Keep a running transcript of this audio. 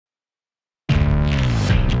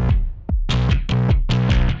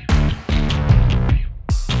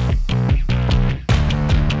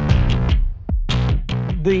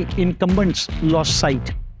the incumbents lost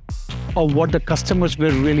sight of what the customers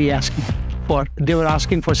were really asking for. They were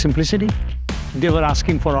asking for simplicity. They were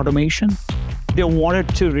asking for automation. They wanted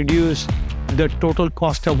to reduce the total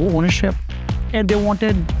cost of ownership, and they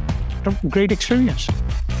wanted a great experience.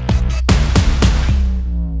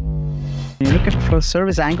 When you look at it from a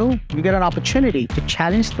service angle, you get an opportunity to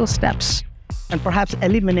challenge those steps and perhaps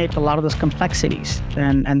eliminate a lot of those complexities.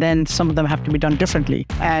 And then some of them have to be done differently.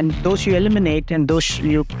 And those you eliminate and those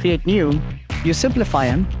you create new, you simplify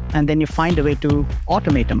them, and then you find a way to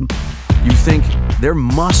automate them. You think there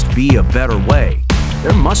must be a better way.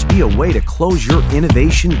 There must be a way to close your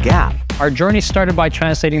innovation gap. Our journey started by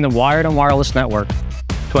translating the wired and wireless network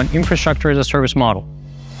to an infrastructure as a service model,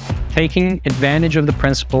 taking advantage of the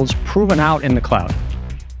principles proven out in the cloud.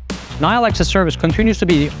 Nile as a Service continues to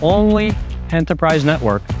be the only enterprise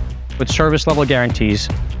network with service level guarantees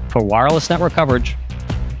for wireless network coverage,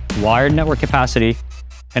 wired network capacity,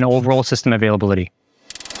 and overall system availability.